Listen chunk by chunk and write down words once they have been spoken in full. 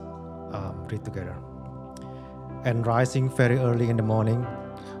read together. And rising very early in the morning,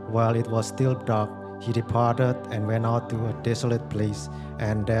 while it was still dark, he departed and went out to a desolate place,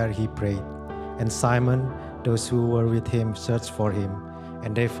 and there he prayed. And Simon, those who were with him, searched for him.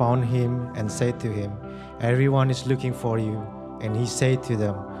 And they found him and said to him, "Everyone is looking for you." And he said to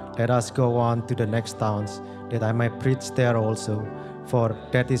them, "Let us go on to the next towns, that I may preach there also, for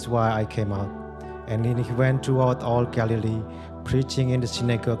that is why I came out." And then he went throughout all Galilee, preaching in the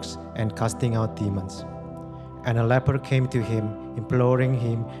synagogues and casting out demons. And a leper came to him, imploring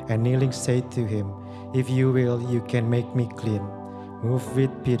him, and kneeling said to him, "If you will, you can make me clean." Moved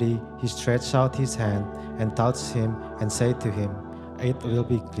with pity, he stretched out his hand and touched him and said to him, "It will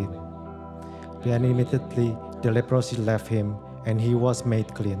be clean." Then immediately the leprosy left him, and he was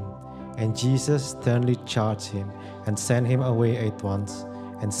made clean. And Jesus sternly charged him and sent him away at once,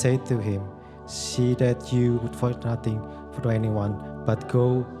 and said to him, "See that you would find nothing for anyone, but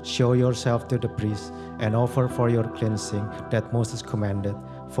go, show yourself to the priest, and offer for your cleansing that Moses commanded,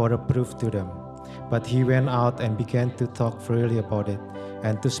 for a proof to them." But he went out and began to talk freely about it,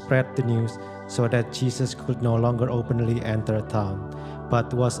 and to spread the news, so that Jesus could no longer openly enter a town,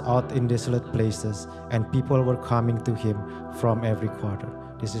 but was out in desolate places, and people were coming to him from every quarter.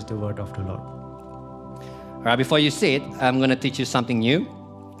 This is the word of the Lord. All right, before you sit, I'm going to teach you something new.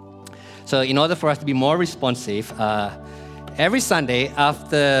 So in order for us to be more responsive, every Sunday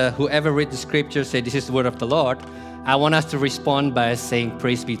after whoever read the scripture say, "This is the word of the Lord," I want us to respond by saying,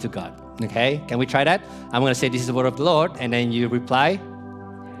 "Praise be to God." Okay, can we try that? I'm going to say, "This is the word of the Lord," and then you reply,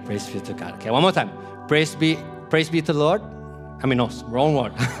 "Praise be to God." Okay, one more time. Praise be to the Lord. No, wrong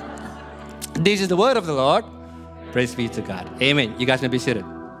word. This is the word of the Lord. Praise be to God. Amen. You guys may be seated.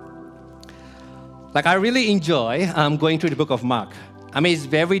 I really enjoy going through the book of Mark. It's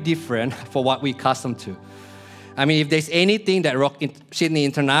very different for what we're accustomed to. If there's anything that Rock Sydney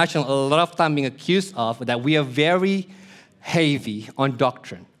International a lot of time being accused of, that we are very heavy on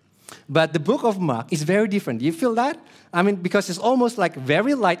doctrine. But the book of Mark is very different. Do you feel that? Because it's almost like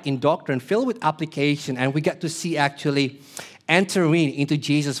very light in doctrine, filled with application, and we get to see actually entering into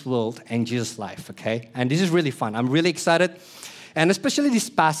Jesus' world and Jesus' life, okay? And this is really fun. I'm really excited. And especially this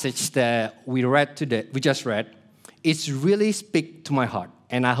passage that we just read, it's really speak to my heart.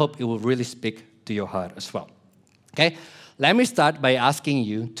 And I hope it will really speak to your heart as well. Okay? Let me start by asking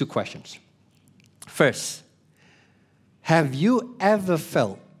you two questions. First, have you ever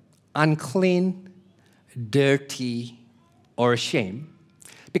felt unclean, dirty, or ashamed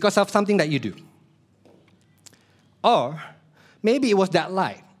because of something that you do? Or maybe it was that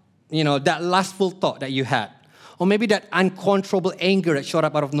lie, that lustful thought that you had. Or maybe that uncontrollable anger that showed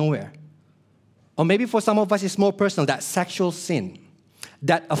up out of nowhere. Or maybe for some of us it's more personal, that sexual sin,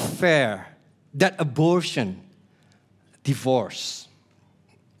 that affair, that abortion, divorce.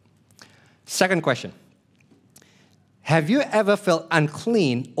 Second question. Have you ever felt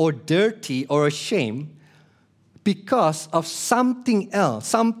unclean or dirty or ashamed because of something else,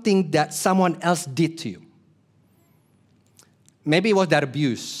 something that someone else did to you? Maybe it was that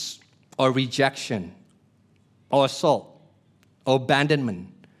abuse or rejection or assault or abandonment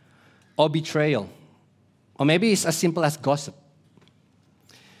or betrayal. Or maybe it's as simple as gossip.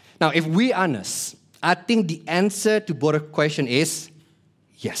 Now, if we're honest, I think the answer to both questions is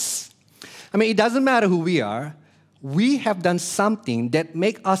yes. It doesn't matter who we are. We have done something that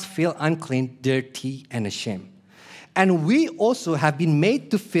makes us feel unclean, dirty, and ashamed. And we also have been made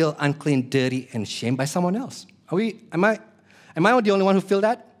to feel unclean, dirty, and ashamed by someone else. Am I the only one who feel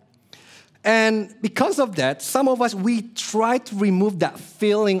that? And because of that, some of us, we try to remove that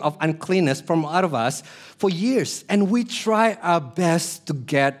feeling of uncleanness from out of us for years. And we try our best to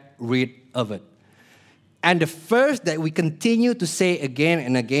get rid of it. And the first that we continue to say again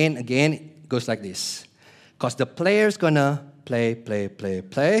and again goes like this. Because the player's gonna play.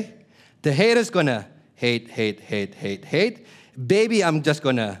 The hater's gonna hate. Baby, I'm just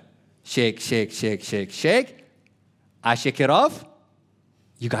gonna shake. I shake it off.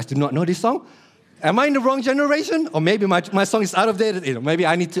 You guys do not know this song? Am I in the wrong generation? Or maybe my song is out of date. Maybe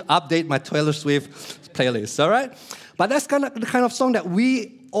I need to update my Taylor Swift playlist, all right? But that's the kind of song that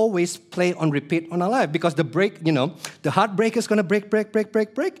we always play on repeat on our life. Because the heartbreaker's gonna break,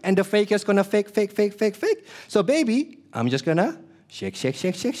 and the faker's gonna fake. So baby, I'm just gonna shake.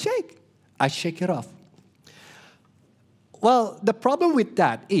 I shake it off. Well, the problem with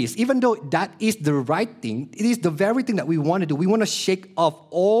that is, even though that is the right thing, it is the very thing that we want to do. We want to shake off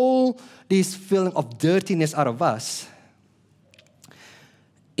all this feeling of dirtiness out of us.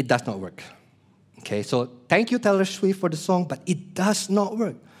 It does not work. Okay, so thank you, Taylor Swift, for the song, but it does not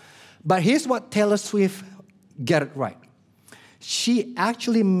work. But here's what Taylor Swift get it right. she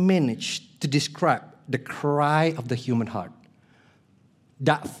actually managed to describe the cry of the human heart.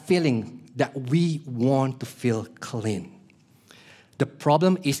 That feeling that we want to feel clean. The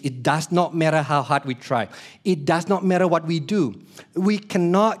problem is it does not matter how hard we try. It does not matter what we do. We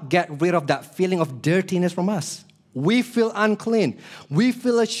cannot get rid of that feeling of dirtiness from us. We feel unclean. We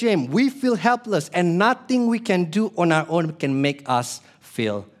feel ashamed. We feel helpless. And nothing we can do on our own can make us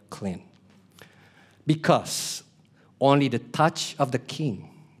feel clean. Because only the touch of the King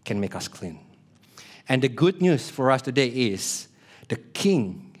can make us clean. And the good news for us today is the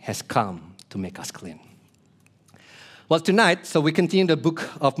King has come to make us clean. Well, tonight, so we continue the book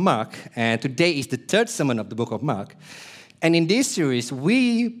of Mark, and today is the third sermon of the book of Mark. And in this series,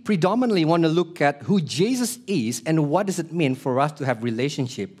 we predominantly want to look at who Jesus is and what does it mean for us to have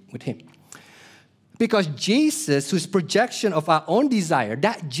relationship with Him. Because Jesus, whose projection of our own desire,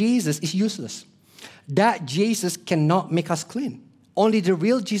 that Jesus is useless. That Jesus cannot make us clean. Only the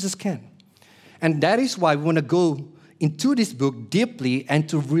real Jesus can. And that is why we want to go into this book deeply and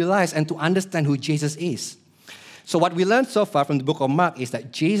to realize and to understand who Jesus is. So what we learned so far from the book of Mark is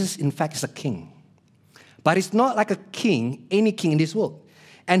that Jesus, in fact, is a king. But he's not like a king, any king in this world.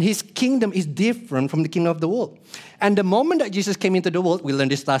 And his kingdom is different from the kingdom of the world. And the moment that Jesus came into the world, we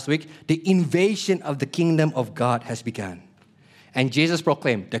learned this last week, the invasion of the kingdom of God has begun. And Jesus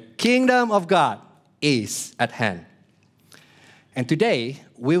proclaimed, the kingdom of God is at hand. And today,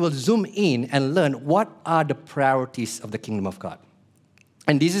 we will zoom in and learn what are the priorities of the kingdom of God.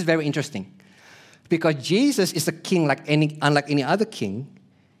 And this is very interesting. Because Jesus is a king unlike any other king,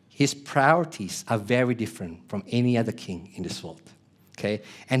 his priorities are very different from any other king in this world. Okay?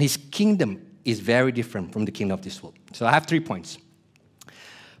 And his kingdom is very different from the kingdom of this world. So I have 3 points.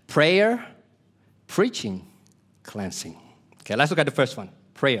 Prayer, preaching, cleansing. Okay, let's look at the first one.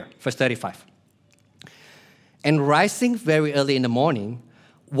 Prayer, verse 35. And rising very early in the morning,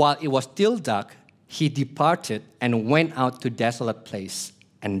 while it was still dark, he departed and went out to a desolate place,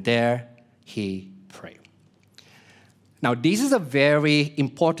 and there he prayed. Now, this is a very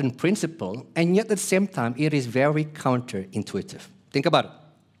important principle, and yet at the same time, it is very counterintuitive. Think about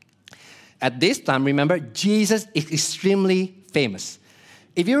it. At this time, remember, Jesus is extremely famous.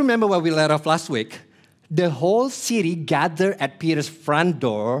 If you remember where we left off last week, the whole city gathered at Peter's front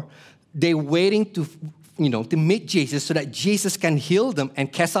door. They're waiting to meet Jesus so that Jesus can heal them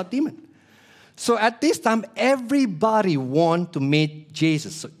and cast out demons. So at this time, everybody wants to meet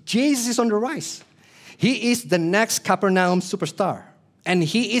Jesus. So Jesus is on the rise. He is the next Capernaum superstar. And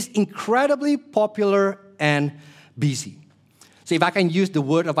he is incredibly popular and busy. So if I can use the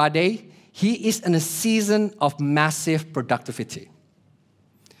word of our day, he is in a season of massive productivity.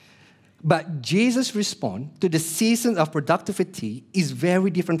 But Jesus' response to the season of productivity is very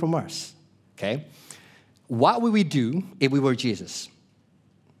different from ours. Okay? What would we do if we were Jesus?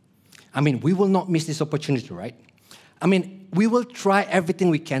 We will not miss this opportunity, right? We will try everything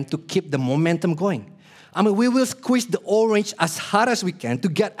we can to keep the momentum going. We will squeeze the orange as hard as we can to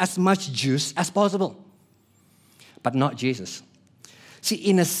get as much juice as possible. But not Jesus. See,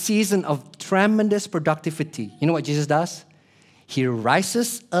 in a season of tremendous productivity, you know what Jesus does? He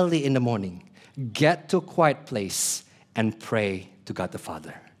rises early in the morning, get to a quiet place, and pray to God the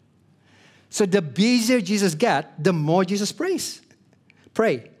Father. So the busier Jesus gets, the more Jesus prays.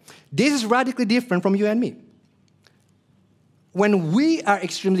 Pray. This is radically different from you and me. When we are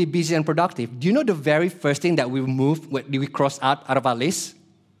extremely busy and productive, do you know the very first thing that we cross out of our list?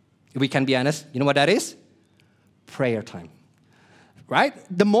 If we can be honest, you know what that is? Prayer time. Right?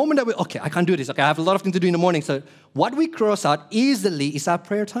 The moment that I can't do this. I have a lot of things to do in the morning. So what we cross out easily is our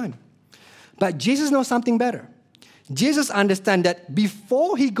prayer time. But Jesus knows something better. Jesus understands that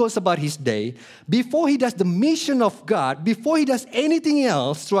before he goes about his day, before he does the mission of God, before he does anything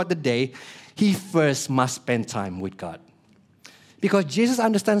else throughout the day, he first must spend time with God. Because Jesus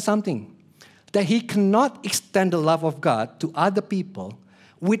understands something, that he cannot extend the love of God to other people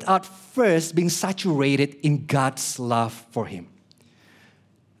without first being saturated in God's love for him.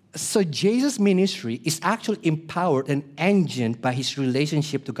 So Jesus' ministry is actually empowered and engined by his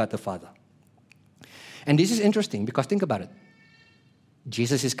relationship to God the Father. And this is interesting because think about it.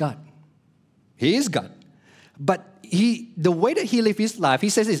 Jesus is God. He is God. But the way that he lives his life, he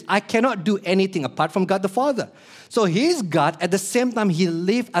says this, I cannot do anything apart from God the Father. So he is God. At the same time, he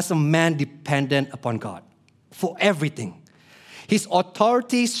lived as a man dependent upon God for everything. His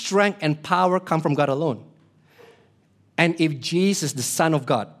authority, strength, and power come from God alone. And if Jesus, the Son of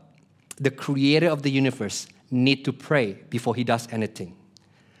God, the creator of the universe, need to pray before he does anything,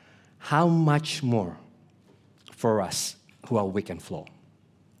 how much more for us who are weak and flawed?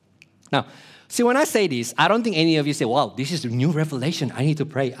 Now, see, when I say this, I don't think any of you say, wow, this is a new revelation. I need to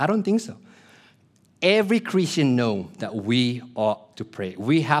pray. I don't think so. Every Christian knows that we ought to pray.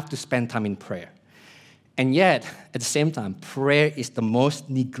 We have to spend time in prayer. And yet, at the same time, prayer is the most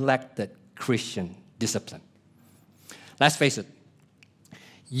neglected Christian discipline. Let's face it.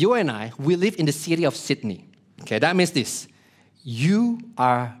 You and I, we live in the city of Sydney. Okay, that means this. You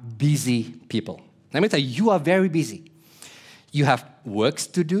are busy people. Let me tell you, you are very busy. You have works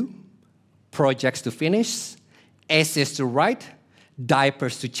to do, projects to finish, essays to write,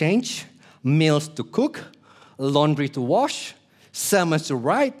 diapers to change, meals to cook, laundry to wash, sermons to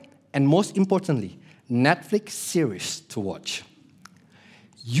write, and most importantly, Netflix series to watch.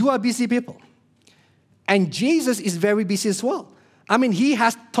 You are busy people. And Jesus is very busy as well. I mean, he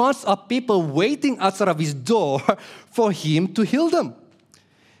has tons of people waiting outside of his door for him to heal them.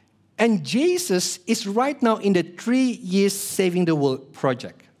 And Jesus is right now in the 3 years Saving the World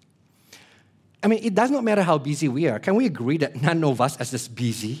project. I mean, it does not matter how busy we are. Can we agree that none of us is as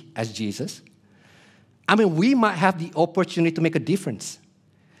busy as Jesus? I mean, we might have the opportunity to make a difference.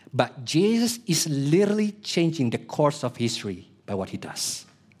 But Jesus is literally changing the course of history by what he does.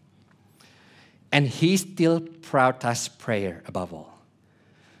 And he still prioritizes prayer above all.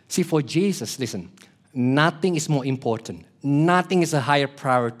 See, for Jesus, listen, nothing is more important. Nothing is a higher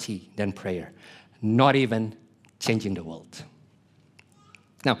priority than prayer. Not even changing the world.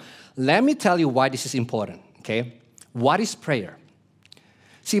 Now, let me tell you why this is important, okay? What is prayer?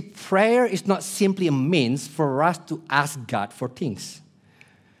 See, prayer is not simply a means for us to ask God for things.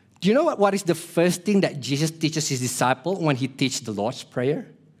 Do you know what is the first thing that Jesus teaches his disciple when he teaches the Lord's Prayer?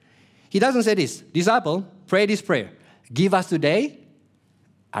 He doesn't say this, disciple, pray this prayer. Give us today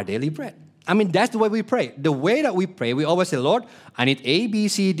our daily bread. I mean, that's the way we pray. The way that we pray, we always say, Lord, I need A, B,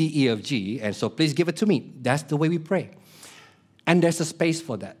 C, D, E, F, G, and so please give it to me. That's the way we pray. And there's a space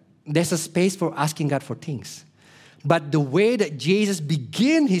for that. There's a space for asking God for things. But the way that Jesus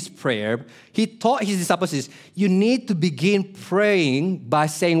began his prayer, he taught his disciples this, you need to begin praying by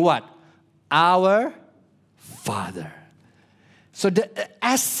saying what? Our Father. So the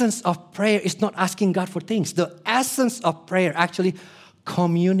essence of prayer is not asking God for things. The essence of prayer actually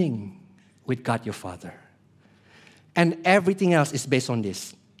communing with God your Father. And everything else is based on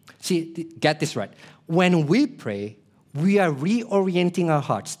this. See, get this right. When we pray, we are reorienting our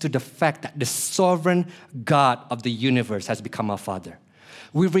hearts to the fact that the sovereign God of the universe has become our Father.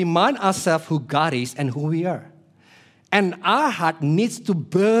 We remind ourselves who God is and who we are. And our heart needs to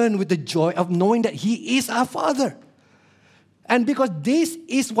burn with the joy of knowing that he is our Father. And because this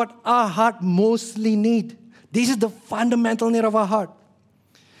is what our heart mostly need. This is the fundamental need of our heart.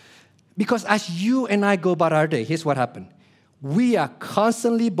 Because as you and I go about our day, here's what happened. We are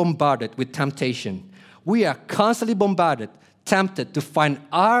constantly bombarded with temptation. We are constantly bombarded, tempted to find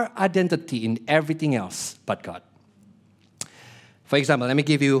our identity in everything else but God. For example, let me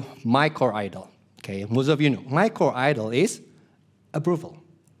give you my core idol. Okay, most of you know. My core idol is approval.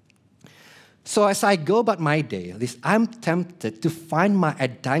 So as I go about my day, I'm tempted to find my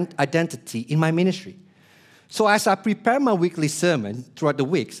identity in my ministry. So as I prepare my weekly sermon throughout the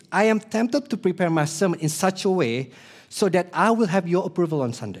weeks, I am tempted to prepare my sermon in such a way so that I will have your approval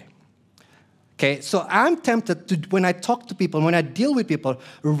on Sunday. Okay, so I'm tempted to, when I talk to people, when I deal with people,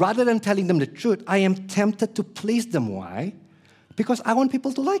 rather than telling them the truth, I am tempted to please them. Why? Because I want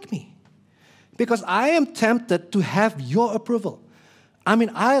people to like me. Because I am tempted to have your approval. I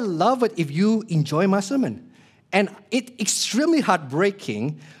mean, I love it if you enjoy my sermon. And it's extremely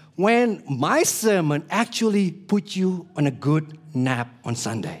heartbreaking when my sermon actually puts you on a good nap on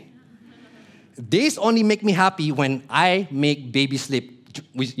Sunday. This only makes me happy when I make baby sleep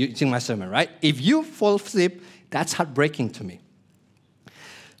using my sermon, right? If you fall asleep, that's heartbreaking to me.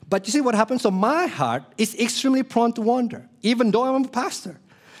 But you see what happens? So my heart is extremely prone to wander, even though I'm a pastor.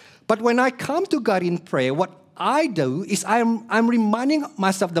 But when I come to God in prayer, what I do is I'm reminding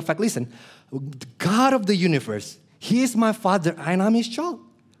myself the fact, listen, God of the universe, he is my Father and I'm his child.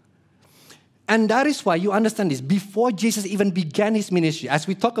 And that is why you understand this. Before Jesus even began his ministry, as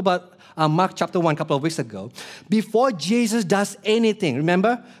we talked about Mark chapter 1 a couple of weeks ago, before Jesus does anything,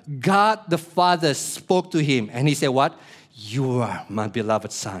 remember, God the Father spoke to him and he said what? You are my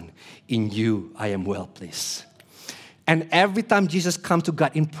beloved Son. In you I am well pleased. And every time Jesus comes to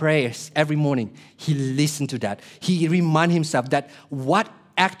God in prayers every morning, he listened to that. He reminded himself that what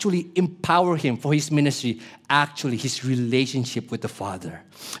actually empowered him for his ministry, actually his relationship with the Father.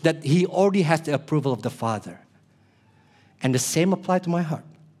 That he already has the approval of the Father. And the same applies to my heart.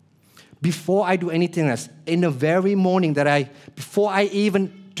 Before I do anything else, in the very morning before I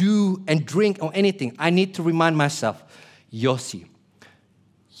even do and drink or anything, I need to remind myself, Yossi,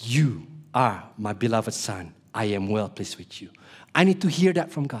 You are my beloved Son. I am well pleased with you. I need to hear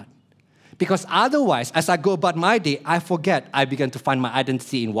that from God. Because otherwise, as I go about my day, I forget. I begin to find my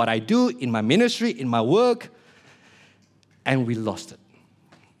identity in what I do, in my ministry, in my work, and we lost it.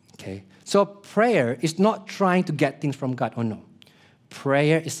 Okay? So prayer is not trying to get things from God. Oh no.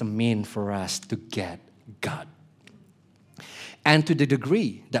 Prayer is a means for us to get God. And to the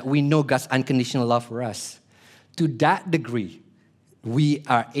degree that we know God's unconditional love for us, to that degree, we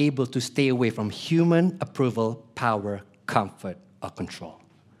are able to stay away from human approval, power, comfort, or control.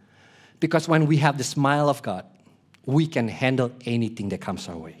 Because when we have the smile of God, we can handle anything that comes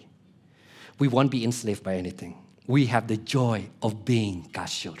our way. We won't be enslaved by anything. We have the joy of being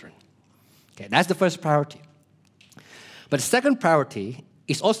God's children. Okay, that's the first priority. But the second priority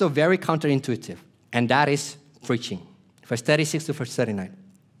is also very counterintuitive, and that is preaching. Verse 36 to verse 39.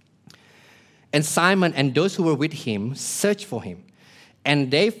 And Simon and those who were with him searched for him, and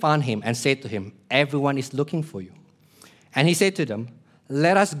they found him and said to him, everyone is looking for you. And he said to them,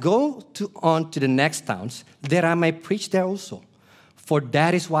 let us go on to the next towns, that I may preach there also, for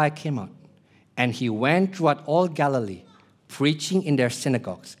that is why I came out. And he went throughout all Galilee, preaching in their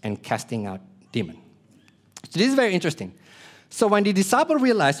synagogues and casting out demons. So this is very interesting. So when the disciples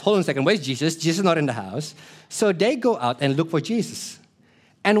realized, hold on a second, where's Jesus? Jesus is not in the house. So they go out and look for Jesus.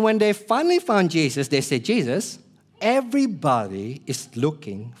 And when they finally found Jesus, they said, Jesus, everybody is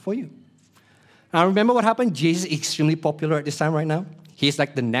looking for you. Now remember what happened? Jesus is extremely popular at this time right now. He's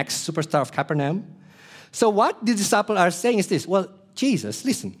like the next superstar of Capernaum. So what the disciples are saying is this, well, Jesus,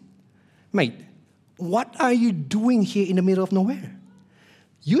 listen, mate, what are you doing here in the middle of nowhere?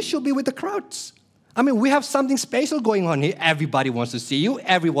 You should be with the crowds. I mean, we have something special going on here. Everybody wants to see you.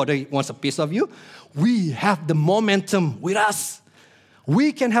 Everybody wants a piece of you. We have the momentum with us.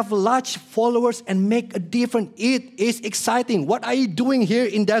 We can have large followers and make a difference. It is exciting. What are you doing here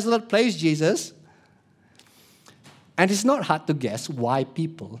in desolate place, Jesus? And it's not hard to guess why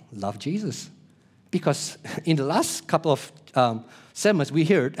people love Jesus. Because in the last couple of sermons, we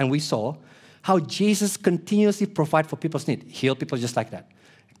heard and we saw how Jesus continuously provides for people's need. Heal people just like that.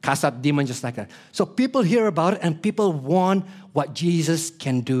 Cast out demons just like that. So people hear about it and people want what Jesus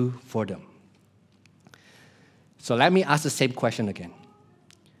can do for them. So let me ask the same question again.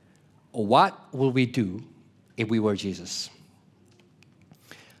 What will we do if we were Jesus?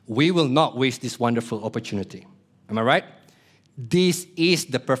 We will not waste this wonderful opportunity. Am I right? This is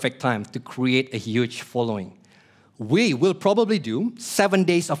the perfect time to create a huge following. We will probably do 7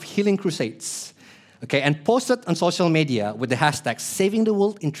 days of healing crusades. Okay, and post it on social media with the hashtag Saving the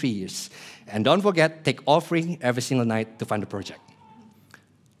World in 3 years. And don't forget, take offering every single night to fund the project.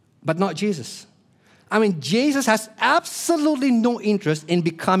 But not Jesus. I mean, Jesus has absolutely no interest in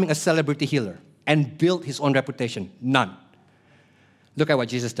becoming a celebrity healer and build his own reputation. None. Look at what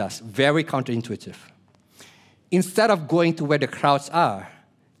Jesus does. Very counterintuitive. Instead of going to where the crowds are,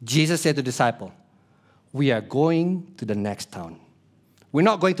 Jesus said to the disciple, we are going to the next town. We're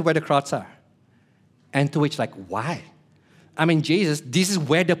not going to where the crowds are. And to which, like, why? I mean, Jesus, this is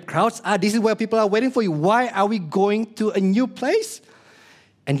where the crowds are. This is where people are waiting for you. Why are we going to a new place?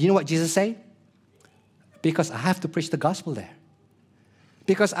 And you know what Jesus said? Because I have to preach the gospel there.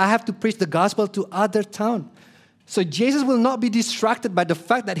 Because I have to preach the gospel to other towns. So Jesus will not be distracted by the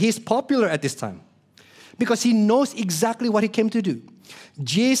fact that he's popular at this time. Because he knows exactly what he came to do.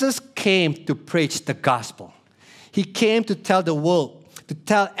 Jesus came to preach the gospel. He came to tell the world, to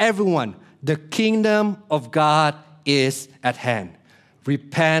tell everyone, the kingdom of God is at hand.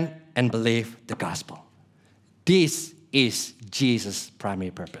 Repent and believe the gospel. This is Jesus' primary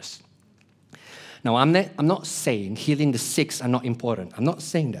purpose. Now, I'm not saying healing the sick are not important. I'm not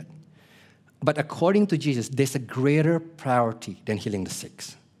saying that. But according to Jesus, there's a greater priority than healing the sick.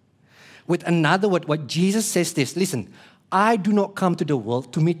 With another word, what Jesus says is, listen, I do not come to the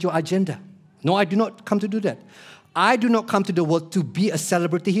world to meet your agenda. No, I do not come to do that. I do not come to the world to be a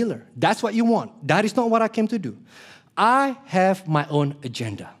celebrity healer. That's what you want. That is not what I came to do. I have my own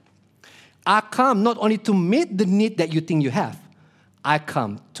agenda. I come not only to meet the need that you think you have, I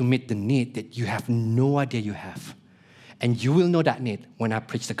come to meet the need that you have no idea you have. And you will know that need when I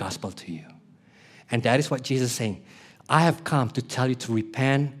preach the gospel to you. And that is what Jesus is saying. I have come to tell you to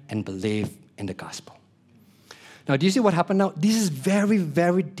repent and believe in the gospel. Now, do you see what happened now? This is very,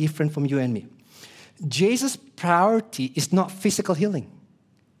 very different from you and me. Jesus' priority is not physical healing,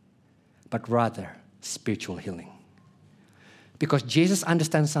 but rather spiritual healing. Because Jesus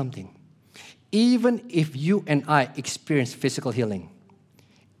understands something. Even if you and I experience physical healing,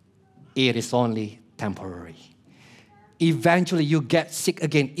 it is only temporary. Eventually, you get sick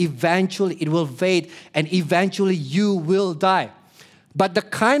again. Eventually, it will fade, and eventually, you will die. But the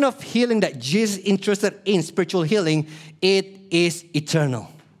kind of healing that Jesus is interested in, spiritual healing, it is eternal.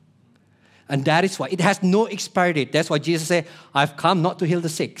 And that is why it has no expiry date. That's why Jesus said, I've come not to heal the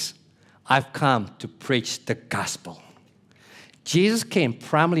sick. I've come to preach the gospel. Jesus came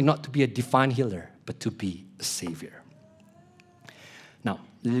primarily not to be a divine healer, but to be a savior. Now,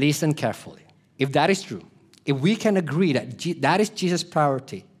 listen carefully. If that is true, if we can agree that that is Jesus'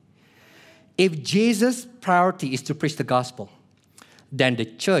 priority, if Jesus' priority is to preach the gospel, then the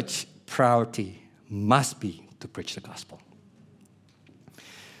church priority must be to preach the gospel.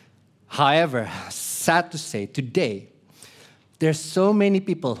 However, sad to say, today, there's so many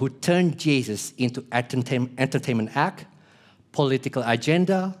people who turn Jesus into entertainment act, political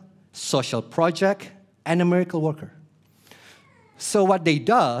agenda, social project, and a miracle worker. So what they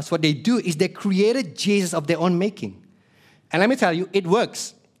do is they created Jesus of their own making. And let me tell you, it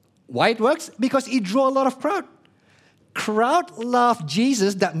works. Why it works? Because it draws a lot of crowd. Crowd love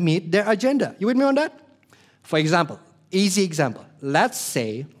Jesus that meet their agenda. You with me on that? For example, easy example. Let's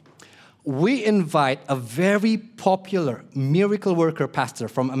say we invite a very popular miracle worker pastor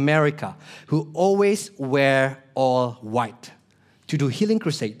from America who always wear all white to do healing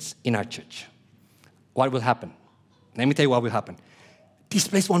crusades in our church. What will happen? Let me tell you what will happen. This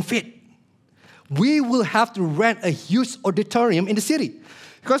place won't fit. We will have to rent a huge auditorium in the city.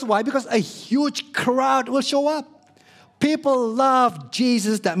 Because why? Because a huge crowd will show up. People love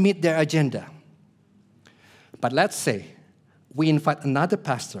Jesus that meet their agenda. But let's say we invite another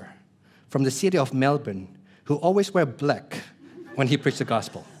pastor from the city of Melbourne who always wear black when he preaches the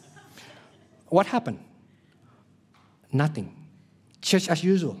gospel. What happened? Nothing. Church as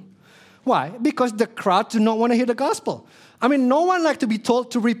usual. Why? Because the crowd do not want to hear the gospel. I mean, no one likes to be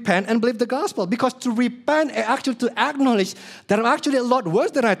told to repent and believe the gospel, because to repent is actually to acknowledge that I'm actually a lot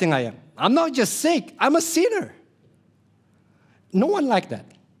worse than I think I am. I'm not just sick, I'm a sinner. No one likes that.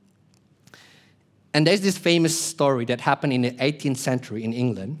 And there's this famous story that happened in the 18th century in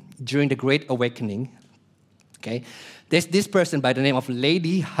England during the Great Awakening. Okay? There's this person by the name of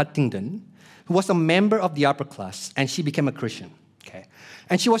Lady Huntingdon who was a member of the upper class, and she became a Christian. Okay?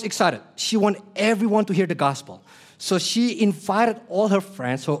 And she was excited. She wanted everyone to hear the gospel. So she invited all her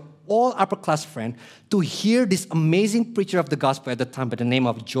friends, so all upper-class friends, to hear this amazing preacher of the gospel at the time by the name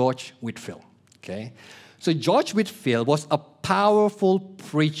of George Whitefield. Okay? So George Whitefield was a powerful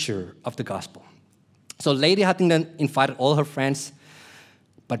preacher of the gospel. So Lady Huntingdon invited all her friends,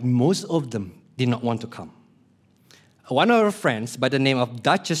 but most of them did not want to come. One of her friends, by the name of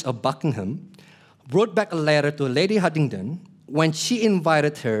Duchess of Buckingham, wrote back a letter to Lady Huntingdon when she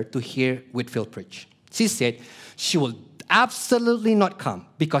invited her to hear Whitefield preach. She said she would absolutely not come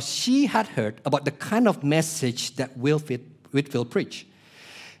because she had heard about the kind of message that Whitefield preached.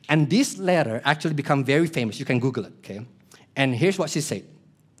 And this letter actually became very famous. You can Google it, okay? And here's what she said.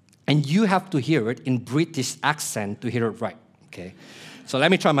 And you have to hear it in British accent to hear it right, okay? So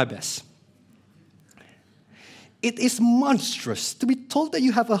let me try my best. It is monstrous to be told that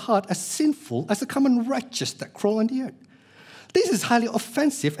you have a heart as sinful as the common wretches that crawl on the earth. This is highly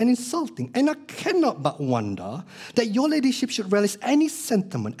offensive and insulting, and I cannot but wonder that your ladyship should relish any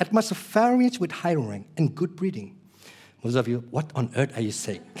sentiment at much variance with high rank and good breeding. Most of you, what on earth are you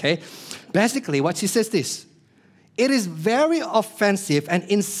saying? Okay? Basically, what she says this: it is very offensive and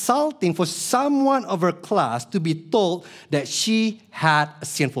insulting for someone of her class to be told that she had a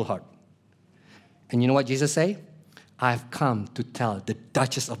sinful heart. And you know what Jesus said? I've come to tell the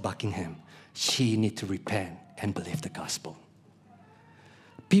Duchess of Buckingham she needs to repent and believe the gospel.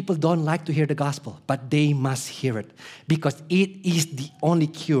 People don't like to hear the gospel, but they must hear it because it is the only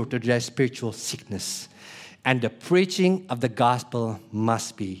cure to their spiritual sickness. And the preaching of the gospel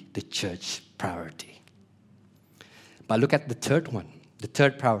must be the church priority. But look at the third one, the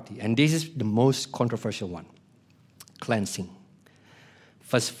third priority, and this is the most controversial one: cleansing.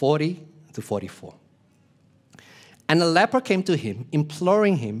 Verse 40 to 44. And a leper came to him,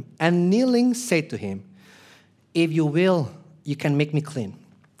 imploring him, and kneeling said to him, "If you will, you can make me clean."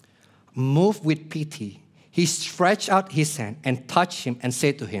 Moved with pity, he stretched out his hand and touched him and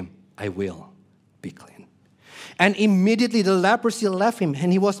said to him, "I will be clean." And immediately the leprosy left him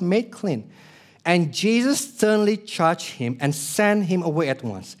and he was made clean. And Jesus sternly charged him and sent him away at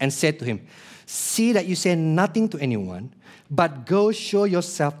once and said to him, "See that you say nothing to anyone, but go show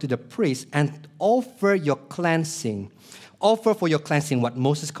yourself to the priest and offer for your cleansing what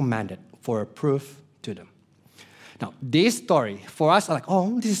Moses commanded for a proof to them." Now, this story, for us, are like,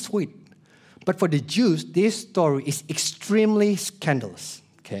 oh, this is sweet. But for the Jews, this story is extremely scandalous.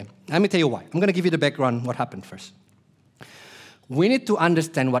 Okay? Let me tell you why. I'm going to give you the background, what happened first. We need to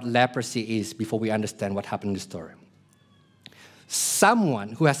understand what leprosy is before we understand what happened in the story. Someone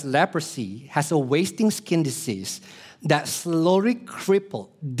who has leprosy has a wasting skin disease that slowly cripple,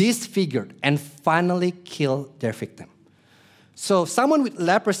 disfigured, and finally kill their victim. So someone with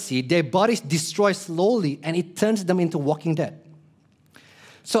leprosy, their bodies destroy slowly and it turns them into walking dead.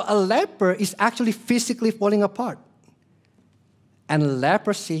 So a leper is actually physically falling apart. And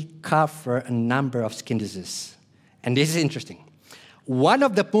leprosy covers a number of skin diseases. And this is interesting. One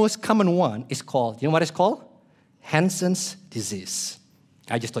of the most common one is called, you know what it's called? Hansen's disease.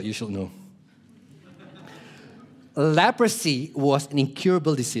 I just thought you should know. Leprosy was an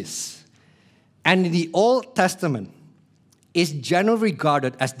incurable disease. And in the Old Testament, it's generally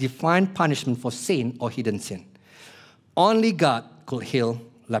regarded as divine punishment for sin or hidden sin. Only God could heal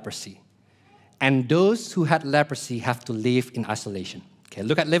leprosy. And those who had leprosy have to live in isolation. Okay,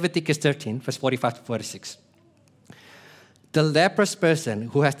 look at Leviticus 13, verse 45 to 46. The leprous person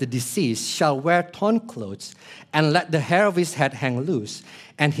who has the disease shall wear torn clothes and let the hair of his head hang loose,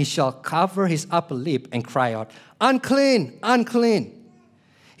 and he shall cover his upper lip and cry out, "Unclean, unclean."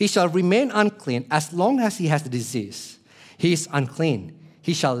 He shall remain unclean as long as he has the disease. He is unclean.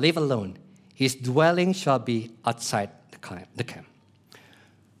 He shall live alone. His dwelling shall be outside the camp.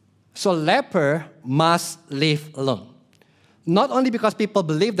 So leper must live alone. Not only because people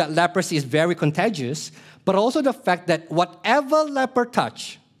believe that leprosy is very contagious, but also the fact that whatever leper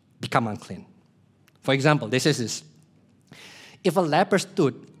touch become unclean. For example, this is this. If a leper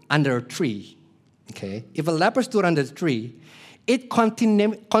stood under a tree, if a leper stood under the tree, it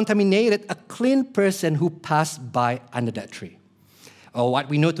contaminated a clean person who passed by under that tree. Or what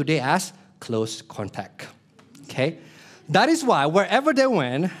we know today as close contact. That is why wherever they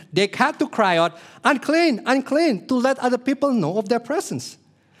went, they had to cry out, "Unclean, unclean," to let other people know of their presence.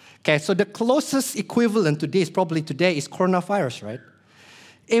 So the closest equivalent to this probably today is coronavirus, right?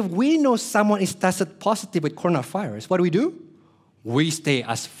 If we know someone is tested positive with coronavirus, what do? We stay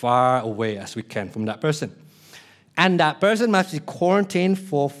as far away as we can from that person. And that person must be quarantined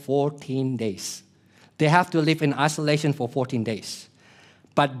for 14 days. They have to live in isolation for 14 days.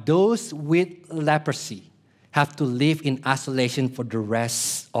 But those with leprosy have to live in isolation for the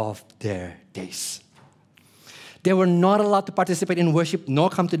rest of their days. They were not allowed to participate in worship nor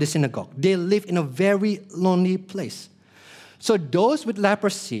come to the synagogue. They lived in a very lonely place. So those with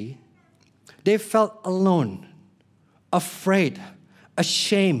leprosy, they felt alone, afraid,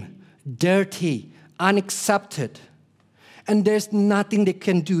 ashamed, dirty, unaccepted. And there's nothing they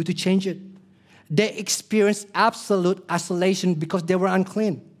can do to change it. They experienced absolute isolation because they were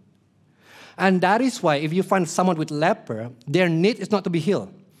unclean. And that is why if you find someone with leper, their need is not to be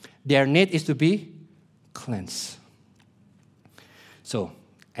healed. Their need is to be cleansed. So,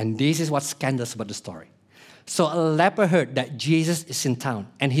 and this is what's scandalous about the story. So a leper heard that Jesus is in town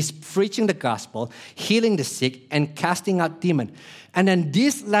and he's preaching the gospel, healing the sick, and casting out demons. And then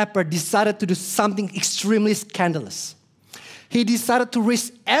this leper decided to do something extremely scandalous. He decided to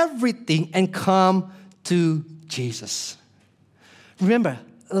risk everything and come to Jesus. Remember,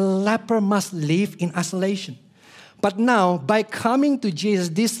 a leper must live in isolation. But now, by coming to Jesus,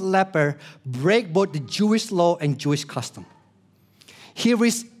 this leper break both the Jewish law and Jewish custom. He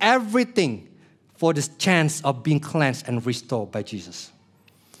risked everything for the chance of being cleansed and restored by Jesus.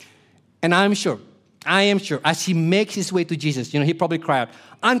 And I am sure, as he makes his way to Jesus, he probably cried out,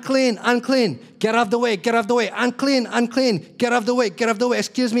 "Unclean, unclean, get out of the way, get out of the way, unclean, unclean, get out of the way, get out of the way,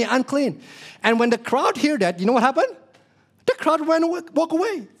 excuse me, unclean." And when the crowd heard that, you know what happened? The crowd ran away, walk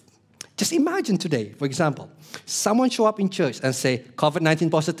away. Just imagine today, for example, someone show up in church and say, COVID-19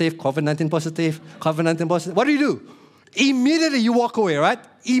 positive, COVID-19 positive, COVID-19 positive. What do? Immediately you walk away, right?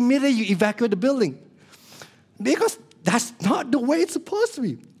 Immediately you evacuate the building. Because that's not the way it's supposed to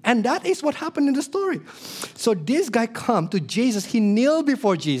be. And that is what happened in the story. So this guy come to Jesus, he kneeled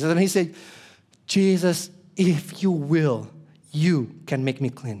before Jesus and he said, "Jesus, if you will, you can make me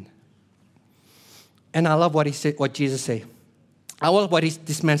clean." And I love what he said, what Jesus said. I love what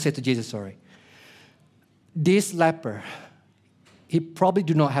this man said to Jesus, This leper, he probably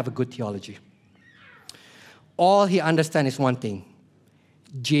do not have a good theology. All he understands is one thing.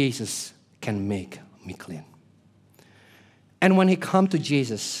 Jesus can make me clean. And when he come to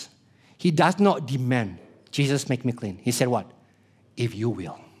Jesus, he does not demand, "Jesus, make me clean." He said what? "If you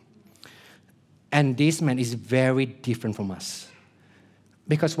will." And this man is very different from us.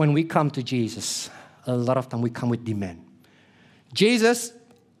 Because when we come to Jesus, a lot of time we come with demand. "Jesus,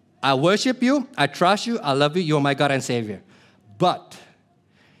 I worship you, I trust you, I love you, you're my God and Savior. But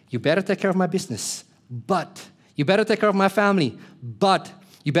you better take care of my business. But you better take care of my family. But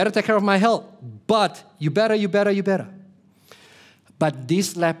you better take care of my health. But you better. But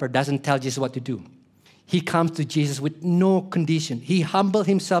this leper doesn't tell Jesus what to do. He comes to Jesus with no condition. He humbled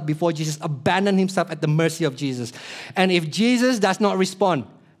himself before Jesus, abandoned himself at the mercy of Jesus. And if Jesus does not respond,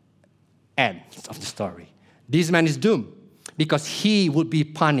 end of the story. This man is doomed because he would be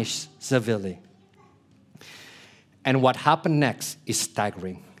punished severely. And what happened next is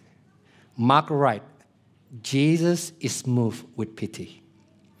staggering. Mark writes, Jesus is moved with pity.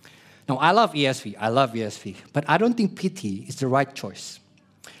 Now, I love ESV, but I don't think pity is the right choice.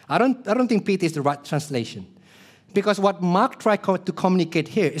 I don't think pity is the right translation. Because what Mark tried to communicate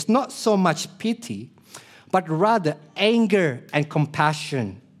here is not so much pity, but rather anger and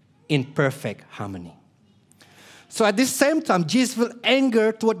compassion in perfect harmony. So at the same time, Jesus felt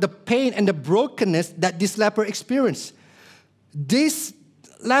anger toward the pain and the brokenness that this leper experienced. This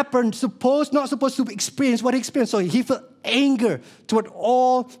leper not supposed to experience what he experienced. So he felt anger toward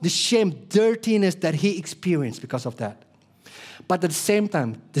all the shame, dirtiness that he experienced because of that. But at the same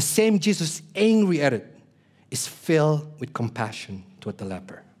time, the same Jesus angry at it is filled with compassion toward the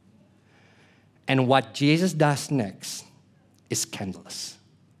leper. And what Jesus does next is scandalous.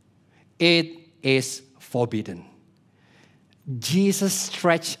 It is forbidden. Jesus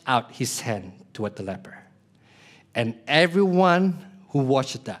stretched out his hand toward the leper. And everyone who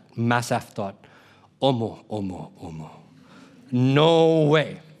watched that must have thought, Omo. No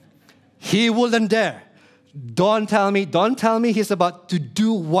way. He wouldn't dare. Don't tell me he's about to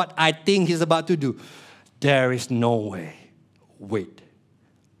do what I think he's about to do. There is no way. Wait.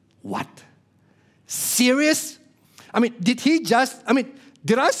 What? Serious? Did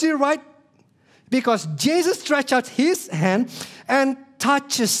I see it right? Because Jesus stretched out his hand and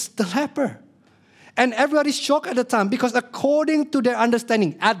touches the leper. And everybody's shocked at the time because according to their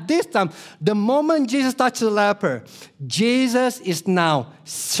understanding, at this time, the moment Jesus touched the leper, Jesus is now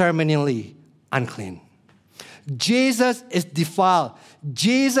ceremonially unclean. Jesus is defiled.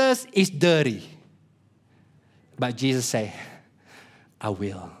 Jesus is dirty. But Jesus said, I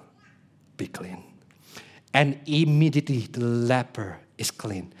will be clean. And immediately the leper is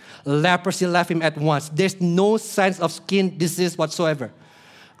clean. Leprosy left him at once. There's no signs of skin disease whatsoever.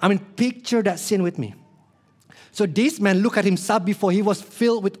 Picture that scene with me. So this man looked at himself before. He was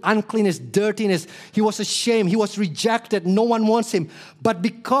filled with uncleanness, dirtiness. He was ashamed. He was rejected. No one wants him. But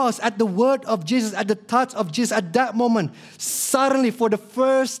because at the word of Jesus, at the touch of Jesus, at that moment, suddenly for the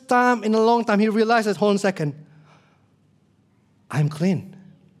first time in a long time, he realizes, hold on a second, I'm clean.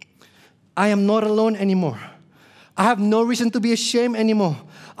 I am not alone anymore. I have no reason to be ashamed anymore.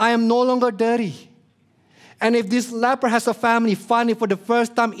 I am no longer dirty. And if this leper has a family, finally for the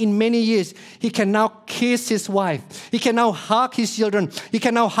first time in many years, he can now kiss his wife. He can now hug his children. He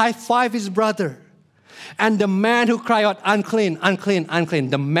can now high-five his brother. And the man who cried out, unclean, unclean, unclean,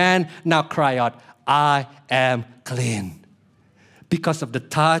 the man now cried out, I am clean. Because of the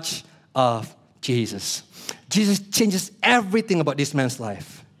touch of Jesus. Jesus changes everything about this man's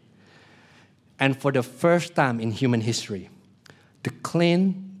life. And for the first time in human history, the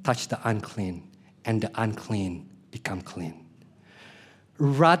clean touch the unclean. And the unclean become clean.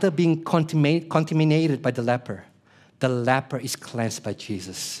 Rather being contaminated by the leper is cleansed by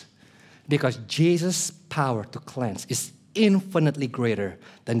Jesus. Because Jesus' power to cleanse is infinitely greater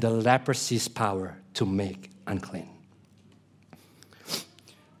than the leprosy's power to make unclean.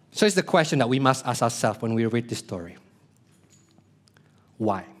 So it's the question that we must ask ourselves when we read this story.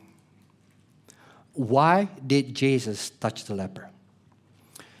 Why? Why did Jesus touch the leper?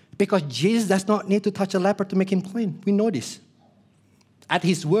 Because Jesus does not need to touch a leper to make him clean. We know this. At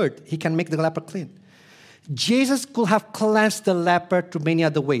his word, he can make the leper clean. Jesus could have cleansed the leper through many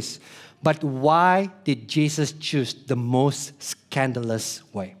other ways. But why did Jesus choose the most scandalous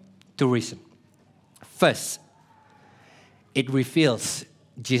way? Two reasons. First, it reveals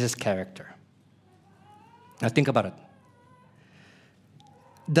Jesus' character. Now think about it.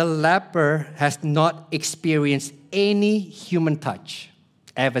 The leper has not experienced any human touch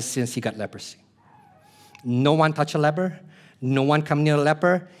ever since he got leprosy. No one touched a leper. No one come near a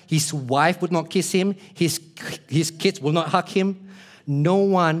leper. His wife would not kiss him. His kids will not hug him. No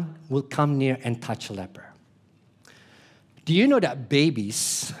one will come near and touch a leper. Do you know that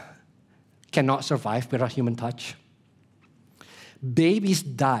babies cannot survive without human touch? Babies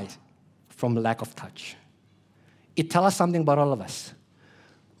die from lack of touch. It tells us something about all of us.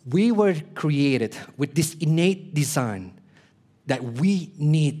 We were created with this innate design that we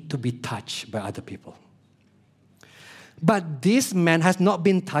need to be touched by other people. But this man has not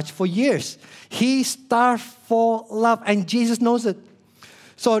been touched for years. He starved for love, and Jesus knows it.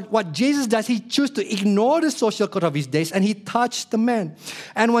 So what Jesus does, he chooses to ignore the social code of his days and he touched the man.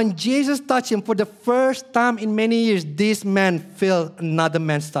 And when Jesus touched him for the first time in many years, this man felt another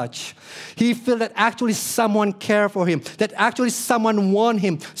man's touch. He felt that actually someone cared for him, that actually someone wanted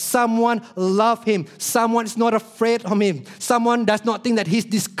him, someone loved him, someone is not afraid of him, someone does not think that he's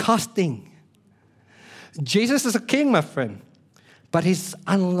disgusting. Jesus is a king, my friend, but he's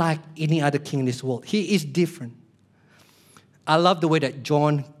unlike any other king in this world. He is different. I love the way that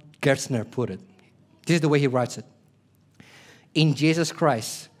John Gerstner put it. This is the way he writes it. In Jesus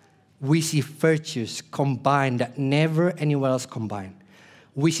Christ, we see virtues combined that never anywhere else combined.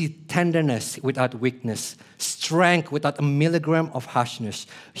 We see tenderness without weakness, strength without a milligram of harshness,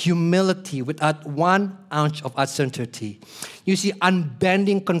 humility without 1 ounce of uncertainty. You see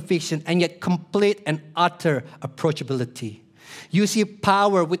unbending conviction and yet complete and utter approachability. You see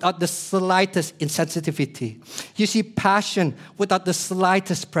power without the slightest insensitivity. You see passion without the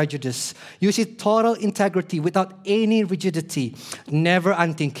slightest prejudice. You see total integrity without any rigidity. Never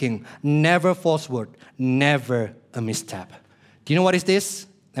unthinking, never false word, never a misstep. Do you know what is this?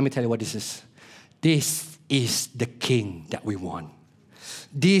 Let me tell you what this is. This is the king that we want.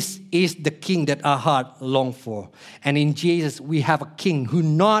 This is the king that our heart longs for. And in Jesus, we have a king who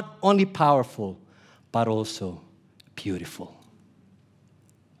not only powerful, but also beautiful.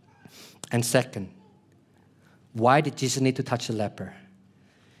 And second, why did Jesus need to touch the leper?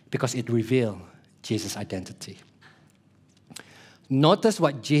 Because it revealed Jesus' identity. Notice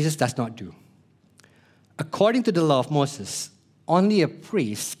what Jesus does not do. According to the law of Moses, only a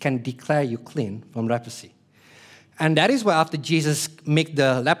priest can declare you clean from leprosy. And that is why after Jesus makes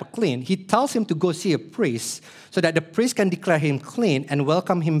the leper clean, he tells him to go see a priest so that the priest can declare him clean and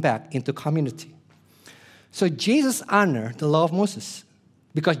welcome him back into community. So Jesus honored the law of Moses.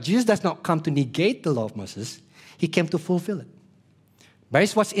 Because Jesus does not come to negate the law of Moses, he came to fulfill it. But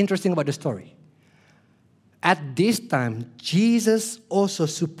here's what's interesting about the story. At this time, Jesus also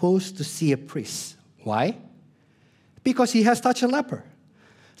supposed to see a priest. Why? Because he has touched a leper.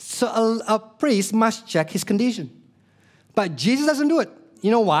 So a priest must check his condition. But Jesus doesn't do it.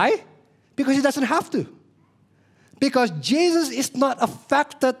 You know why? Because he doesn't have to. Because Jesus is not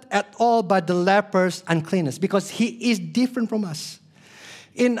affected at all by the leper's uncleanness. Because he is different from us.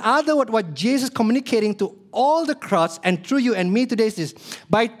 In other words, what Jesus is communicating to all the crowds and through you and me today is this.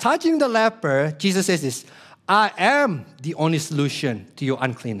 By touching the leper, Jesus says this, I am the only solution to your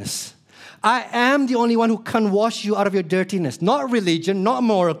uncleanness. I am the only one who can wash you out of your dirtiness. Not religion, not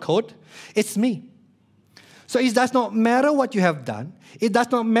moral code. It's me. So it does not matter what you have done. It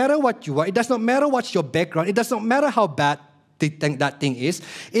does not matter what you are. It does not matter what's your background. It does not matter how bad that thing is.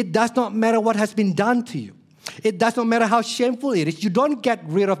 It does not matter what has been done to you. It does not matter how shameful it is. You don't get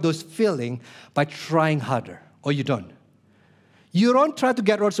rid of those feelings by trying harder, or you don't. You don't try to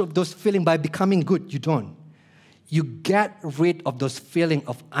get rid of those feelings by becoming good. You don't. You get rid of those feelings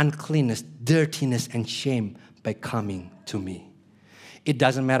of uncleanness, dirtiness, and shame by coming to me. It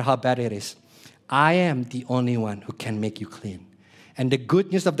doesn't matter how bad it is. I am the only one who can make you clean. And the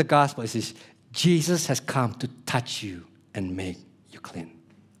good news of the gospel is this: Jesus has come to touch you and make you clean.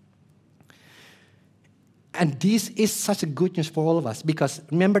 And this is such a good news for all of us, because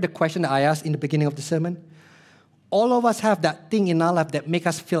remember the question that I asked in the beginning of the sermon? All of us have that thing in our life that makes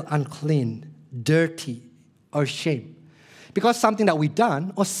us feel unclean, dirty, or shame. Because something that we've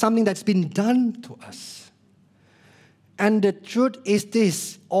done or something that's been done to us. And the truth is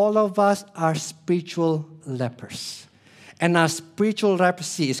this: all of us are spiritual lepers. And our spiritual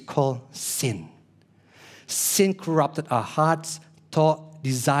leprosy is called sin. Sin corrupted our hearts, thought,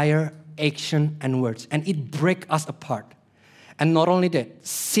 desire, action, and words. And it breaks us apart. And not only that,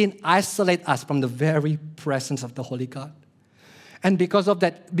 sin isolates us from the very presence of the Holy God. And because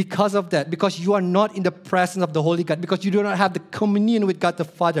you are not in the presence of the Holy God, because you do not have the communion with God the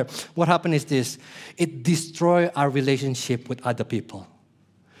Father, what happens is this: it destroys our relationship with other people.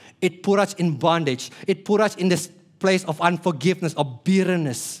 It puts us in bondage. It puts us in this place of unforgiveness, of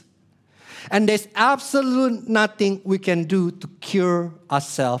bitterness. And there's absolute nothing we can do to cure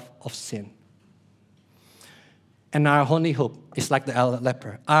ourselves of sin. And our only hope is like the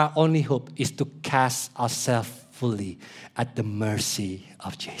leper. Our only hope is to cast ourselves fully at the mercy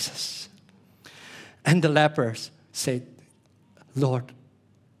of Jesus. And the lepers said, Lord,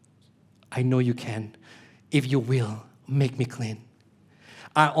 I know you can. If you will, make me clean.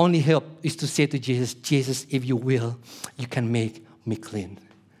 Our only hope is to say to Jesus, Jesus, if you will, you can make me clean.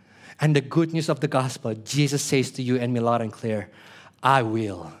 And the good news of the gospel, Jesus says to you and me loud and clear, I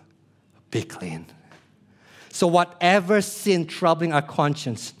will be clean. So whatever sin troubling our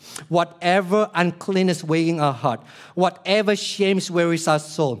conscience, whatever uncleanness weighing our heart, whatever shame worries our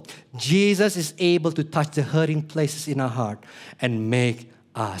soul, Jesus is able to touch the hurting places in our heart and make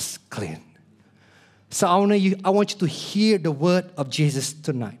us clean. So I want you to hear the word of Jesus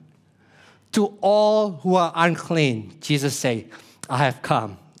tonight. To all who are unclean, Jesus say, I have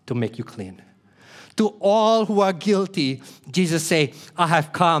come to make you clean. To all who are guilty, Jesus say, I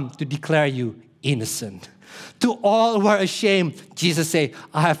have come to declare you innocent. To all who are ashamed, Jesus say,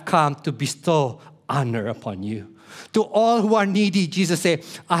 I have come to bestow honor upon you. To all who are needy, Jesus say,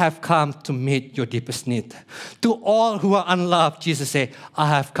 I have come to meet your deepest need. To all who are unloved, Jesus say, I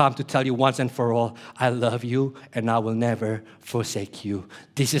have come to tell you once and for all, I love you and I will never forsake you.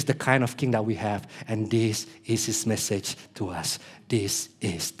 This is the kind of king that we have, and this is his message to us. This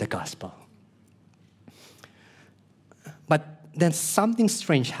is the gospel. But then something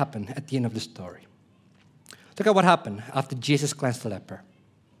strange happened at the end of the story. Look at what happened after Jesus cleansed the leper.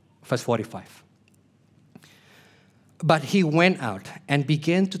 Verse 45. But he went out and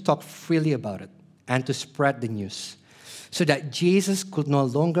began to talk freely about it and to spread the news, so that Jesus could no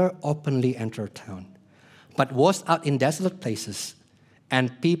longer openly enter town, but was out in desolate places,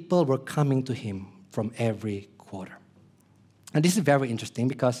 and people were coming to him from every quarter. And this is very interesting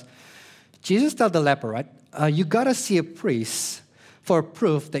because Jesus told the leper, right, you got to see a priest for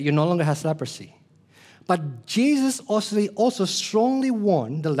proof that you no longer have leprosy. But Jesus also strongly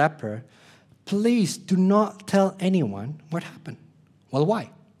warned the leper, please do not tell anyone what happened. Well,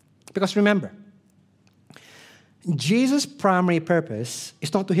 why? Because remember, Jesus' primary purpose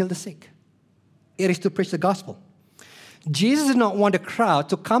is not to heal the sick. It is to preach the gospel. Jesus did not want the crowd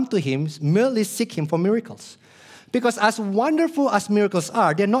to come to him, merely seek him for miracles. Because as wonderful as miracles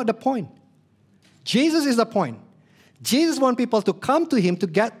are, they're not the point. Jesus is the point. Jesus wants people to come to him to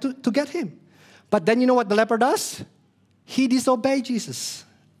get him. But then you know what the leper does? He disobeys Jesus.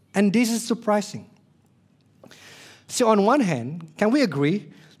 And this is surprising. So on one hand, can we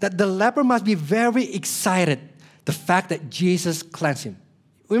agree that the leper must be very excited the fact that Jesus cleansed him?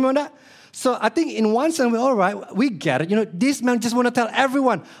 Remember that? So I think in one sense, we're all right. We get it. You know, this man just want to tell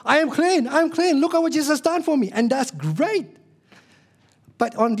everyone, I am clean. Look at what Jesus has done for me. And that's great.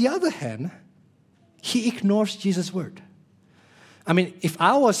 But on the other hand, he ignores Jesus' word. I mean, if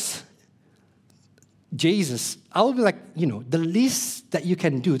I was Jesus, I would be like, you know, the least that you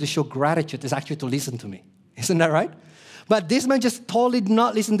can do to show gratitude is actually to listen to me. Isn't that right? But this man just totally did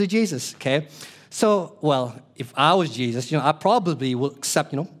not listen to Jesus, okay? So, well, if I was Jesus, you know, I probably would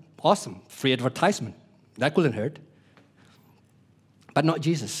accept, you know, awesome, free advertisement. That couldn't hurt. But not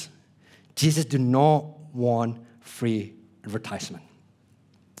Jesus. Jesus do not want free advertisement.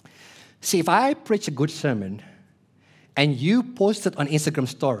 See, if I preach a good sermon and you post it on Instagram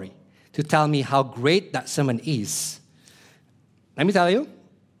story to tell me how great that sermon is, let me tell you,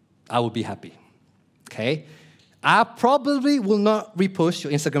 I will be happy, okay? I probably will not repost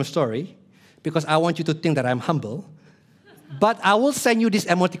your Instagram story because I want you to think that I'm humble, but I will send you this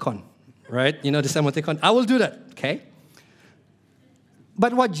emoticon, right? You know this emoticon? I will do that, okay?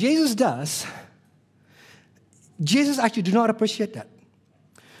 But what Jesus does, Jesus actually do not appreciate that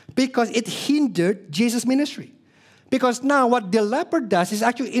because it hindered Jesus' ministry. Because now what the leper does is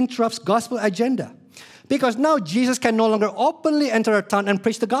actually interrupts gospel agenda. Because now Jesus can no longer openly enter a town and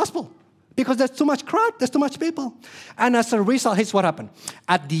preach the gospel. Because there's too much crowd, there's too much people. And as a result, here's what happened.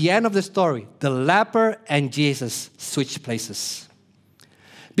 At the end of the story, the leper and Jesus switched places.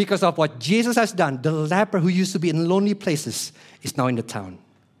 Because of what Jesus has done, the leper who used to be in lonely places is now in the town.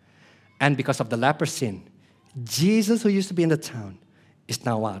 And because of the leper's sin, Jesus who used to be in the town is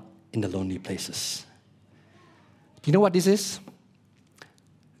now out in the lonely places. You know what this is?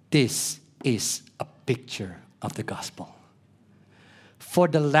 This is a picture of the gospel. For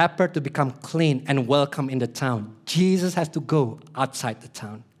the leper to become clean and welcome in the town, Jesus has to go outside the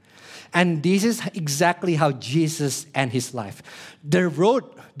town. And this is exactly how Jesus and his life. The road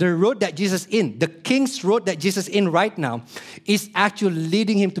that Jesus in, the king's road that Jesus in right now, is actually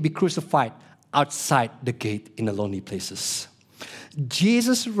leading him to be crucified outside the gate in the lonely places.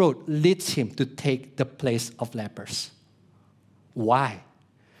 Jesus' road leads him to take the place of lepers. Why?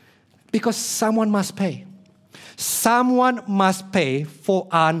 Because someone must pay. Someone must pay for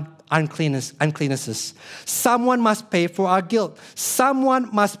our uncleannesses. Someone must pay for our guilt.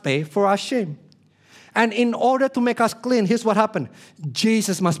 Someone must pay for our shame. And in order to make us clean, here's what happened.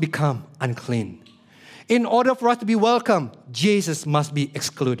 Jesus must become unclean. In order for us to be welcome, Jesus must be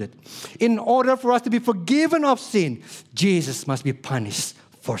excluded. In order for us to be forgiven of sin, Jesus must be punished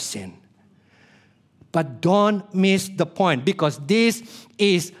for sin. But don't miss the point, because this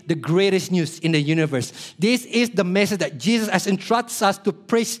is the greatest news in the universe. This is the message that Jesus has entrusted us to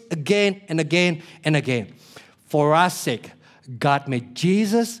preach again and again and again. For our sake, God made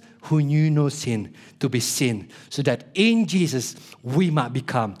Jesus, who knew no sin, to be sin, so that in Jesus we might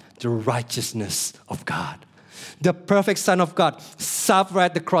become the righteousness of God. The perfect Son of God suffered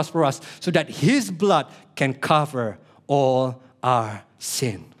at the cross for us, so that His blood can cover all our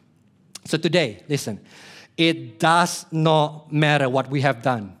sin. So today, listen, it does not matter what we have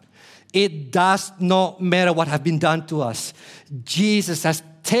done. It does not matter what has been done to us. Jesus has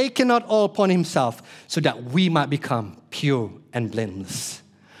taken it all upon Himself so that we might become pure and blameless.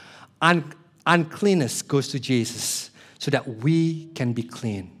 Uncleanness goes to Jesus so that we can be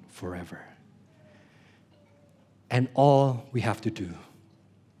clean forever. And all we have to do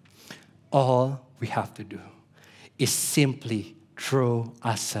is simply throw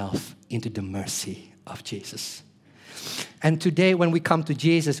ourselves into the mercy of Jesus. And today when we come to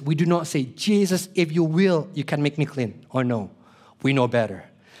Jesus, we do not say, Jesus, if you will, you can make me clean. Or no, we know better.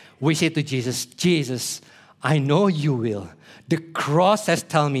 We say to Jesus, Jesus, I know you will. The cross has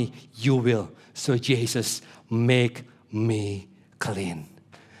told me you will. So Jesus, make me clean.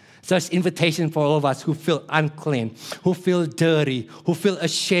 So it's an invitation for all of us who feel unclean, who feel dirty, who feel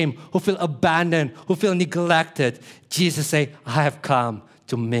ashamed, who feel abandoned, who feel neglected. Jesus say, I have come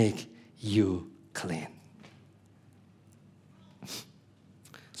to make you clean.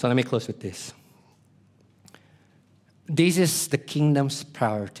 So let me close with this. This is the kingdom's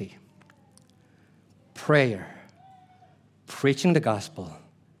priority. Prayer, preaching the gospel,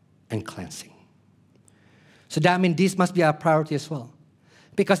 and cleansing. So that means this must be our priority as well.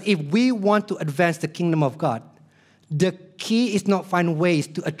 Because if we want to advance the kingdom of God, the key is not find ways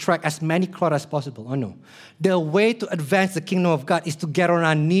to attract as many crowd as possible. Oh no. The way to advance the kingdom of God is to get on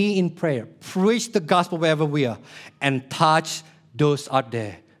our knee in prayer, preach the gospel wherever we are, and touch those out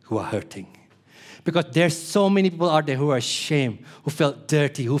there who are hurting. Because there's so many people out there who are ashamed, who feel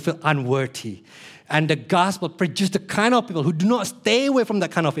dirty, who feel unworthy. And the gospel produces the kind of people who do not stay away from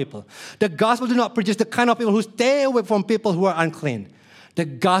that kind of people. The gospel do not produce the kind of people who stay away from people who are unclean. The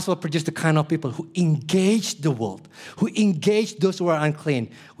gospel produces the kind of people who engage the world, who engage those who are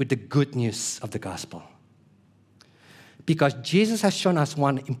unclean with the good news of the gospel. Because Jesus has shown us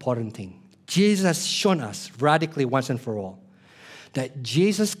one important thing. Jesus has shown us radically once and for all that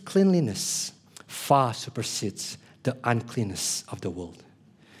Jesus' cleanliness far supersedes the uncleanness of the world.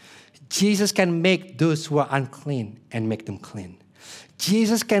 Jesus can make those who are unclean and make them clean.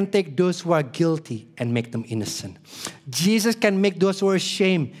 Jesus can take those who are guilty and make them innocent. Jesus can make those who are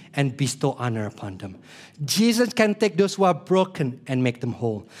ashamed and bestow honor upon them. Jesus can take those who are broken and make them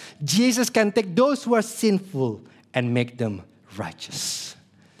whole. Jesus can take those who are sinful and make them righteous.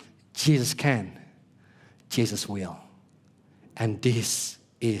 Jesus can. Jesus will. And this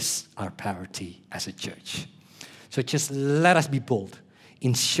is our priority as a church. So just let us be bold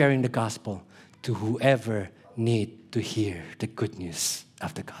in sharing the gospel to whoever needs to hear the good news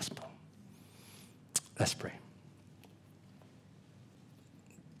of the gospel. Let's pray.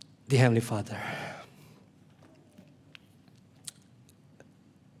 Dear Heavenly Father,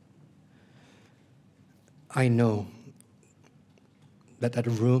 I know that at a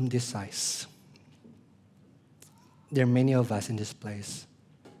room this size, there are many of us in this place.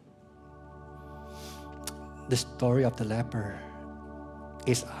 The story of the leper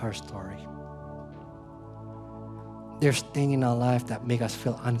is our story. There's things in our life that make us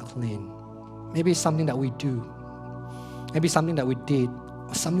feel unclean. Maybe it's something that we do. Maybe something that we did,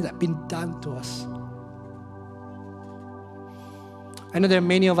 or something that's been done to us. I know there are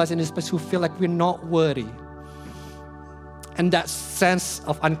many of us in this place who feel like we're not worthy. And that sense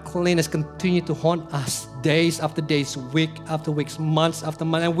of uncleanness continues to haunt us days after days, week after weeks, months after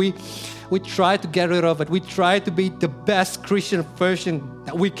months. And we try to get rid of it. We try to be the best Christian version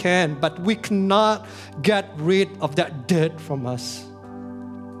that we can, but we cannot get rid of that dirt from us.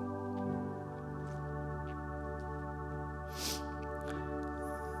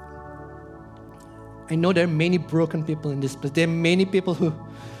 I know there are many broken people in this place. There are many people who,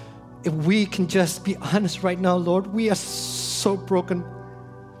 if we can just be honest right now, Lord, we are so broken.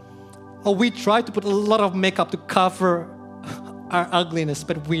 Or we try to put a lot of makeup to cover our ugliness,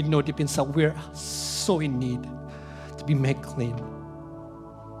 but we know deep inside we're so in need to be made clean.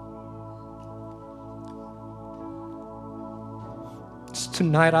 So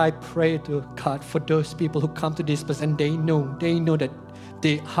tonight I pray to God for those people who come to this place and they know that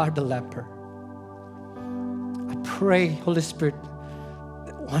they are the leper. I pray, Holy Spirit,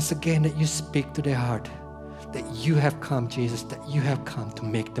 once again that you speak to their heart, that you have come, Jesus, that you have come to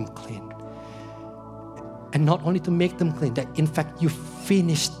make them clean. And not only to make them clean, that in fact you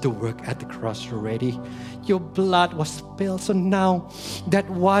finished the work at the cross already. Your blood was spilled. So now that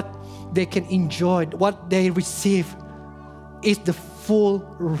what they can enjoy, what they receive is the full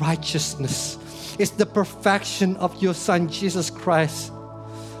righteousness. It's the perfection of your Son, Jesus Christ.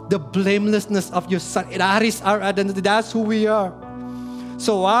 The blamelessness of your Son. That is our identity. That's who we are.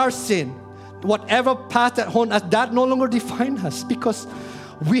 So our sin, whatever past that haunts us, that no longer defines us because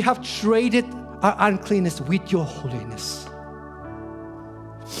we have traded our uncleanness with your holiness.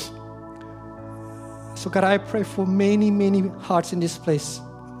 So God, I pray for many, many hearts in this place,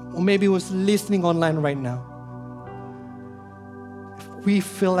 or maybe who's listening online right now. If we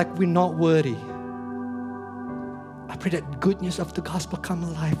feel like we're not worthy, I pray that good news of the gospel come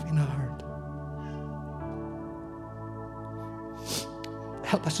alive in our heart.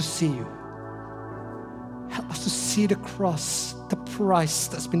 Help us to see you. Help us to see the cross, the price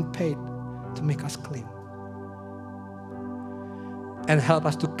that's been paid to make us clean. And help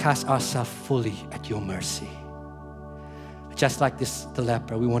us to cast ourselves fully at your mercy. Just like the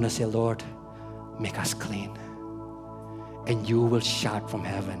leper, we want to say, Lord, make us clean. And you will shout from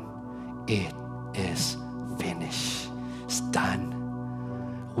heaven, it is finished. It's done.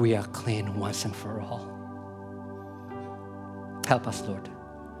 We are clean once and for all. Help us, Lord.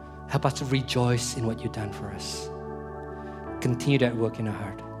 Help us to rejoice in what you've done for us. Continue that work in our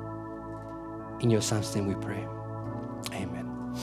heart. In your Son's name we pray.